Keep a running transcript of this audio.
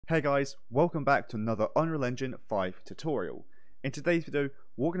Hey guys, welcome back to another Unreal Engine 5 tutorial. In today's video,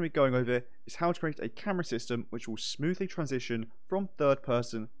 what we're going to be going over is how to create a camera system which will smoothly transition from third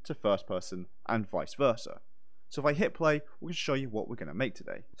person to first person and vice versa. So if I hit play, we can show you what we're going to make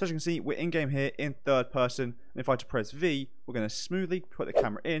today. So as you can see, we're in game here in third person, and if I press V, we're going to smoothly put the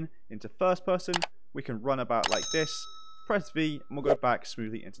camera into first person. We can run about like this, press V, and we'll go back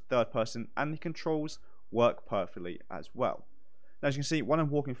smoothly into third person, and the controls work perfectly as well. Now, as you can see, when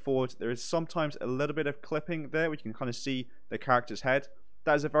I'm walking forward, there is sometimes a little bit of clipping there, which you can kind of see the character's head.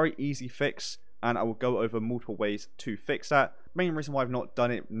 That is a very easy fix, and I will go over multiple ways to fix that. The main reason why I've not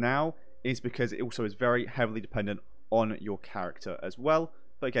done it now is because it also is very heavily dependent on your character as well.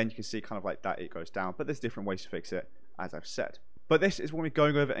 But again, you can see kind of like that it goes down, but there's different ways to fix it, as I've said. But this is what we're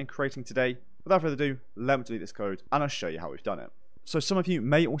going over and creating today. Without further ado, let me delete this code, and I'll show you how we've done it. So some of you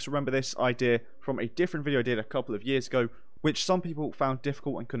may also remember this idea from a different video I did a couple of years ago, which some people found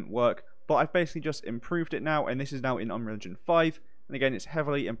difficult and couldn't work, but I've basically just improved it now, and this is now in Unreal Engine 5, and again, it's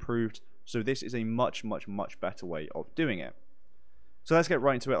heavily improved, so this is a much better way of doing it. So let's get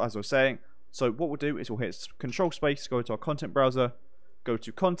right into it, as I was saying. So what we'll do is we'll hit Control Space, go to our content browser, go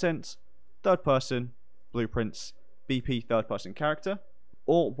to Content, Third Person, Blueprints, BP Third Person Character,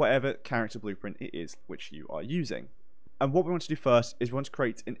 or whatever character blueprint it is which you are using. And what we want to do first is we want to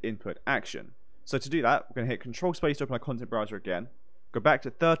create an input action. So to do that, we're going to hit Control Space to open our content browser again, go back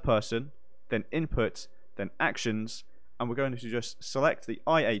to third person, then input, then actions, and we're going to just select the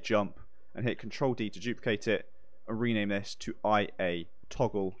IA jump and hit Control D to duplicate it and rename this to IA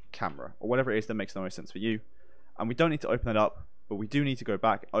toggle camera, or whatever it is that makes the most sense for you. And we don't need to open that up, but we do need to go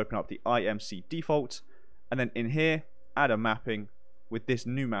back and open up the IMC default, and then in here, add a mapping with this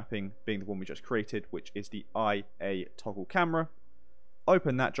new mapping being the one we just created, which is the IA toggle camera.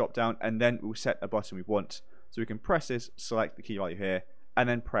 Open that drop down, and then we'll set a button we want. So we can press this, select the key value here, and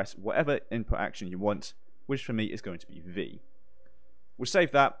then press whatever input action you want, which for me is going to be V. We'll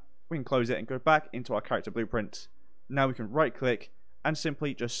save that, we can close it and go back into our character blueprint. Now we can right click and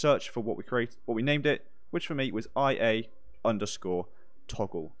simply just search for what we named it, which for me was IA underscore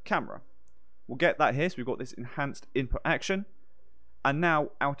toggle camera. We'll get that here, so we've got this enhanced input action. And now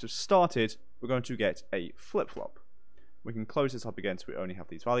out of started, we're going to get a flip-flop. We can close this up again so we only have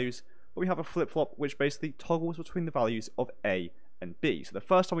these values, but we have a flip-flop which basically toggles between the values of A and B. So the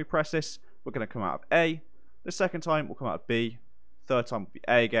first time we press this, we're going to come out of A, the second time we'll come out of B, third time will be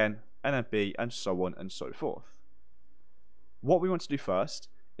A again, and then B, and so on and so forth. What we want to do first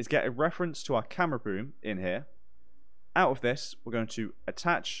is get a reference to our camera boom in here. Out of this, we're going to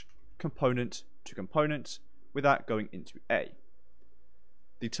attach component to component with that going into A.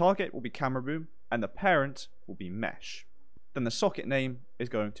 The target will be camera boom, and the parent will be mesh. Then the socket name is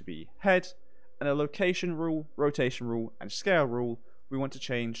going to be head, and the location rule, rotation rule, and scale rule we want to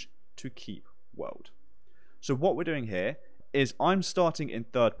change to keep world. So what we're doing here is I'm starting in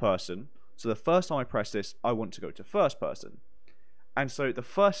third person, so the first time I press this, I want to go to first person. And so the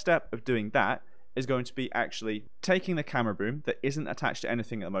first step of doing that is going to be actually taking the camera boom that isn't attached to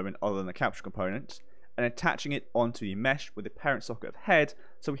anything at the moment other than the capture component, and attaching it onto the mesh with the parent socket of head,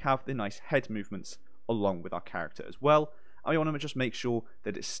 so we have the nice head movements along with our character as well. And we want to just make sure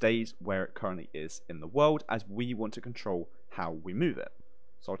that it stays where it currently is in the world, as we want to control how we move it.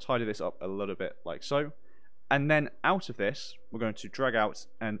 So I'll tidy this up a little bit like so. And then out of this, we're going to drag out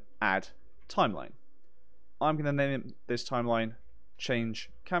and add timeline. I'm going to name this timeline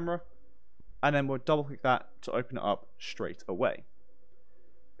change camera, and then we'll double click that to open it up straight away.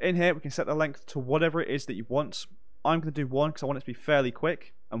 In here, we can set the length to whatever it is that you want. I'm going to do 1 because I want it to be fairly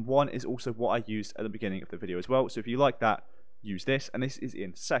quick, and 1 is also what I used at the beginning of the video as well. So if you like that, use this, and this is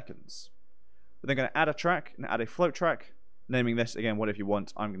in seconds. We're then going to add a track and add a float track, naming this again whatever you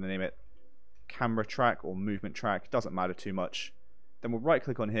want. I'm going to name it camera track or movement track, doesn't matter too much. Then we'll right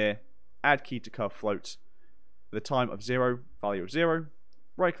click on here, add key to curve float with a time of 0, value of 0.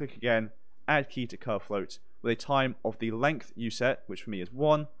 Right click again, add key to curve float with a time of the length you set, which for me is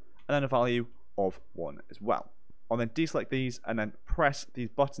 1, and then a value of 1 as well. I'll then deselect these and then press these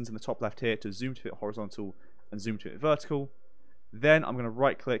buttons in the top left here to zoom to it horizontal and zoom to it vertical. Then I'm going to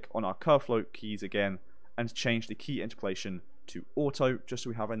right click on our curve float keys again and change the key interpolation to auto, just so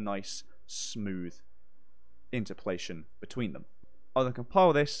we have a nice smooth interpolation between them. I'll then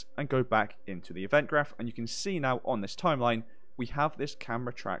compile this and go back into the event graph, and you can see now on this timeline we have this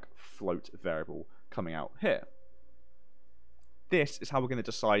camera track float variable coming out here. This is how we're going to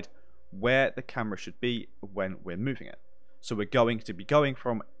decide where the camera should be when we're moving it. So we're going to be going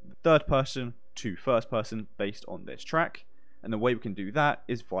from third person to first person based on this track, and the way we can do that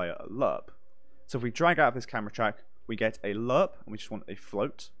is via a lerp. So if we drag out of this camera track, we get a lerp, and we just want a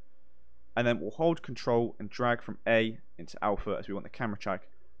float. and then we'll hold control and drag from A into alpha, as we want the camera track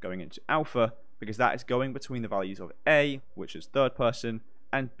going into alpha, because that is going between the values of A, which is third person,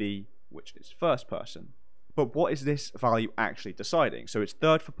 and B, which is first person. But what is this value actually deciding? So it's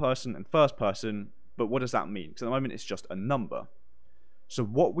third for person and first person, but what does that mean? Because at the moment it's just a number. So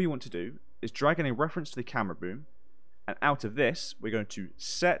what we want to do is drag in a reference to the camera boom, and out of this we're going to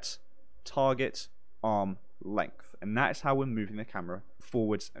set target arm length, and that is how we're moving the camera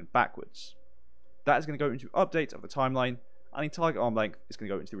forwards and backwards. That is going to go into update of the timeline, and the target arm length is going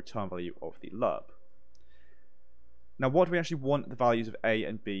to go into the return value of the lerp. Now, what do we actually want the values of A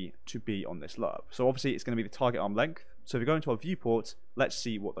and B to be on this lerp? So obviously it's going to be the target arm length. So if we go into our viewport, let's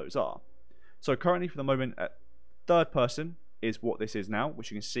see what those are. So currently for the moment at third person is what this is now, which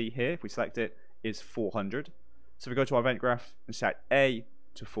you can see here, if we select it, is 400. So if we go to our event graph and set A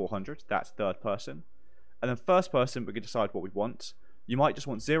to 400, that's third person. And then first person, we can decide what we want. You might just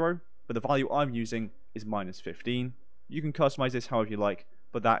want 0, but the value I'm using is -15. You can customize this however you like,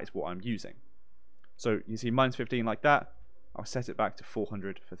 but that is what I'm using. So you see -15 like that. I'll set it back to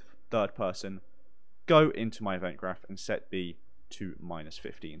 400 for third person. Go into my event graph and set B to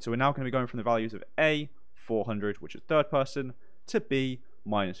 -15. So we're now going to be going from the values of A, 400, which is third person, to B,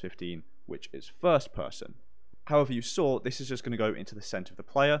 -15, which is first person. However, you saw this is just going to go into the center of the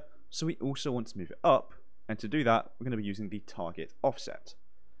player, so we also want to move it up, and to do that, we're going to be using the target offset.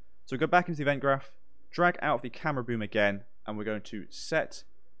 So go back into the event graph, drag out of the camera boom again, and we're going to set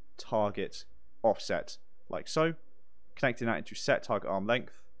target offset like so, connecting that into set target arm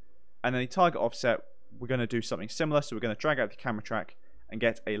length, and then the target offset, we're going to do something similar. So we're going to drag out the camera track and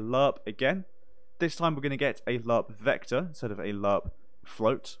get a lerp again. This time we're going to get a lerp vector instead of a lerp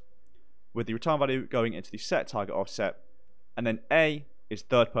float, with the return value going into the set target offset, and then A is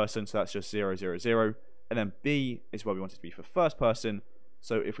third person, so that's just 0, 0, 0, and then B is where we want it to be for first person.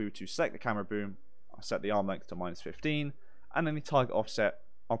 So if we were to select the camera boom, I'll set the arm length to -15, and then the target offset,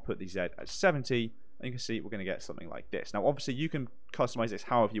 I'll put the Z at 70, and you can see we're going to get something like this. Now obviously you can customize this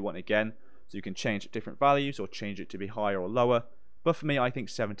however you want again, so you can change different values or change it to be higher or lower, but for me I think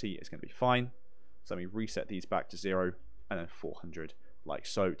 70 is going to be fine. So let me reset these back to 0, and then 400 like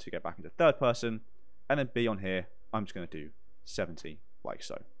so to get back into third person, and then B on here, I'm just going to do 70 like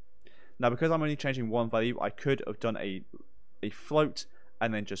so. Now because I'm only changing one value, I could have done a float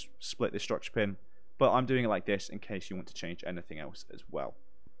and then just split the structure pin, but I'm doing it like this in case you want to change anything else as well.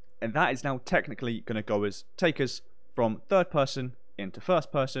 And that is now technically going to take us from third person into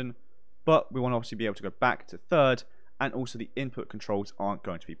first person, but we want to obviously be able to go back to third, and also the input controls aren't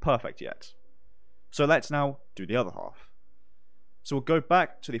going to be perfect yet. So let's now do the other half. So we'll go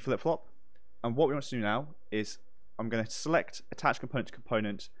back to the flip-flop, and what we want to do now is I'm going to select attach component to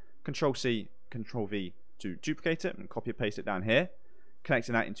component, Control C, Control V to duplicate it and copy and paste it down here,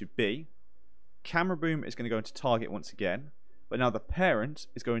 connecting that into B. Camera boom is going to go into target once again, but now the parent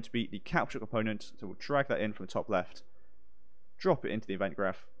is going to be the capture component, so we'll drag that in from the top left, drop it into the event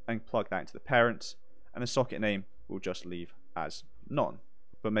graph, and plug that into the parent, and the socket name we'll just leave as none,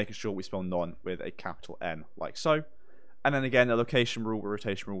 but making sure we spell none with a capital N like so. And then again, the location rule,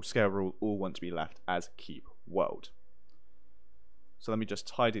 rotation rule, scale rule all want to be left as keep world. So let me just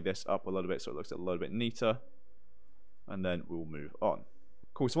tidy this up a little bit so it looks a little bit neater, and then we'll move on.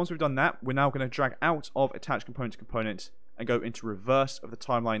 Cool, so once we've done that, we're now going to drag out of attach component to component and go into reverse of the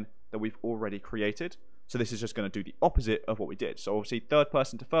timeline that we've already created. So this is just going to do the opposite of what we did. So obviously third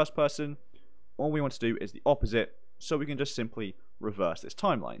person to first person, all we want to do is the opposite, so we can just simply reverse this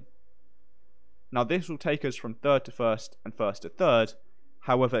timeline. Now this will take us from third to first and first to third.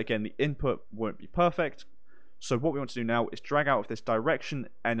 However, again, the input won't be perfect. So what we want to do now is drag out of this direction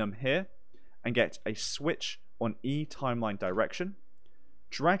enum here and get a switch on E timeline direction.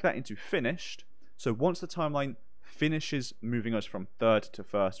 Drag that into finished. So once the timeline finishes moving us from third to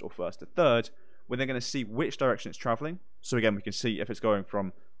first or first to third, we're then going to see which direction it's traveling. So again, we can see if it's going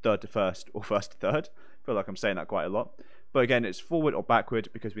from third to first or first to third. I feel like I'm saying that quite a lot. But again, it's forward or backward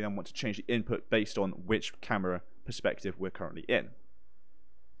because we then want to change the input based on which camera perspective we're currently in.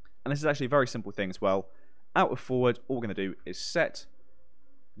 And this is actually a very simple thing as well. Out of forward, all we're going to do is set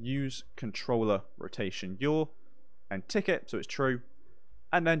use controller rotation yaw and tick it so it's true.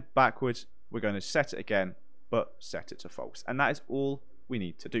 And then backwards, we're going to set it again, but set it to false. And that is all we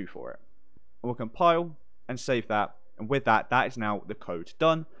need to do for it. And we'll compile and save that. And with that, that is now the code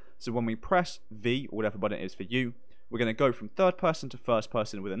done. So when we press V, or whatever button it is for you, we're going to go from third person to first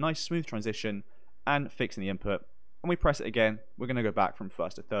person with a nice smooth transition and fixing the input. And we press it again, we're going to go back from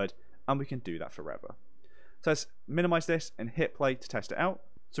first to third, and we can do that forever. So let's minimize this and hit play to test it out.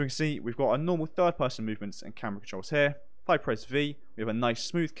 So we can see we've got our normal third person movements and camera controls here. If I press V, we have a nice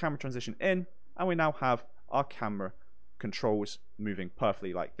smooth camera transition in, and we now have our camera controls moving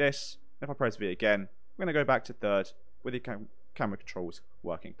perfectly like this. If I press V again, we're going to go back to third with the camera controls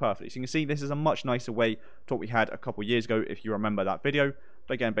working perfectly. So you can see this is a much nicer way to what we had a couple years ago, if you remember that video.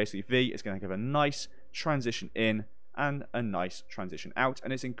 But again, basically V is going to give a nice transition in and a nice transition out,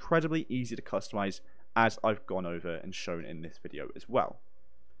 and it's incredibly easy to customize, as I've gone over and shown in this video as well.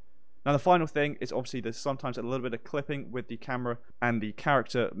 Now the final thing is obviously there's sometimes a little bit of clipping with the camera and the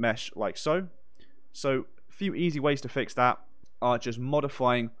character mesh like so. So a few easy ways to fix that are just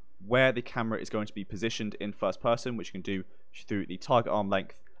modifying where the camera is going to be positioned in first person, which you can do through the target arm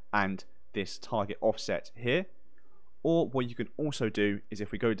length and this target offset here. Or what you can also do is,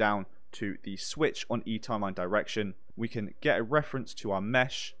 if we go down to the switch on eTimeline direction, we can get a reference to our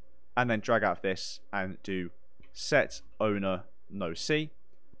mesh and then drag out this and do set owner no C.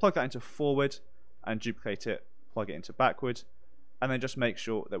 Plug that into forward and duplicate it, plug it into backward, and then just make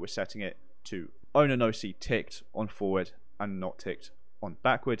sure that we're setting it to owner no C ticked on forward and not ticked on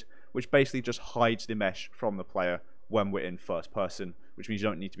backward, which basically just hides the mesh from the player when we're in first person, which means you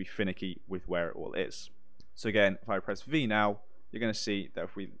don't need to be finicky with where it all is. So again, if I press V now, you're going to see that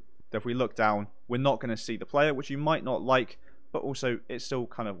if we look down, we're not going to see the player, which you might not like, but also it still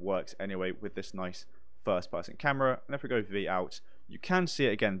kind of works anyway with this nice first person camera. And if we go V out, you can see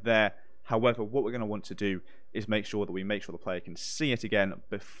it again there. However, what we're going to want to do is make sure that the player can see it again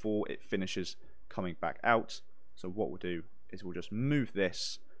before it finishes coming back out. So what we'll do is we'll just move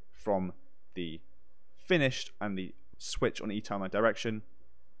this from the finished and the switch on eTimeline direction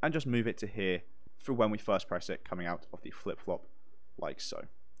and just move it to here for when we first press it coming out of the flip-flop like so.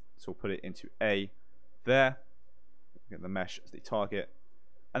 So we'll put it into A there, get the mesh as the target,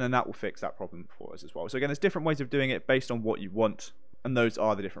 and then that will fix that problem for us as well. So again, there's different ways of doing it based on what you want, and those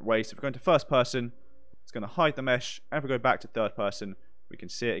are the different ways. So if we're going to first person, it's going to hide the mesh, and if we go back to third person, we can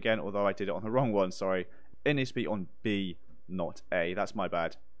see it again, although I did it on the wrong one, sorry. It needs to be on B, not A. That's my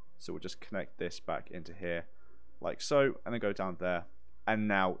bad. So we'll just connect this back into here like so, and then go down there, and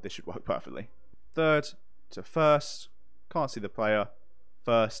now this should work perfectly. Third to first, can't see the player,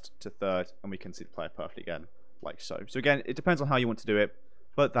 first to third, and we can see the player perfectly again like so. So again, it depends on how you want to do it,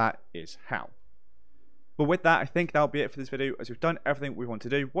 but that is how. But with that, I think that'll be it for this video, as we've done everything we want to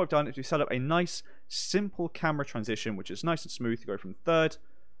do. What we've done is we've set up a nice, simple camera transition, which is nice and smooth to go from third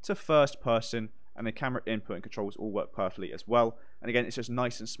to first person, and the camera input and controls all work perfectly as well. And again, it's just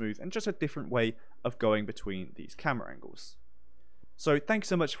nice and smooth, and just a different way of going between these camera angles. So thank you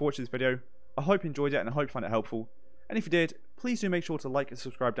so much for watching this video. I hope you enjoyed it, and I hope you found it helpful. And if you did, please do make sure to like and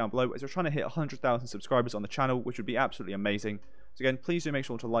subscribe down below, as we're trying to hit 100,000 subscribers on the channel, which would be absolutely amazing. So again, please do make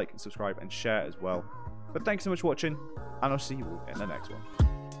sure to like and subscribe and share as well. But thanks so much for watching, and I'll see you all in the next one.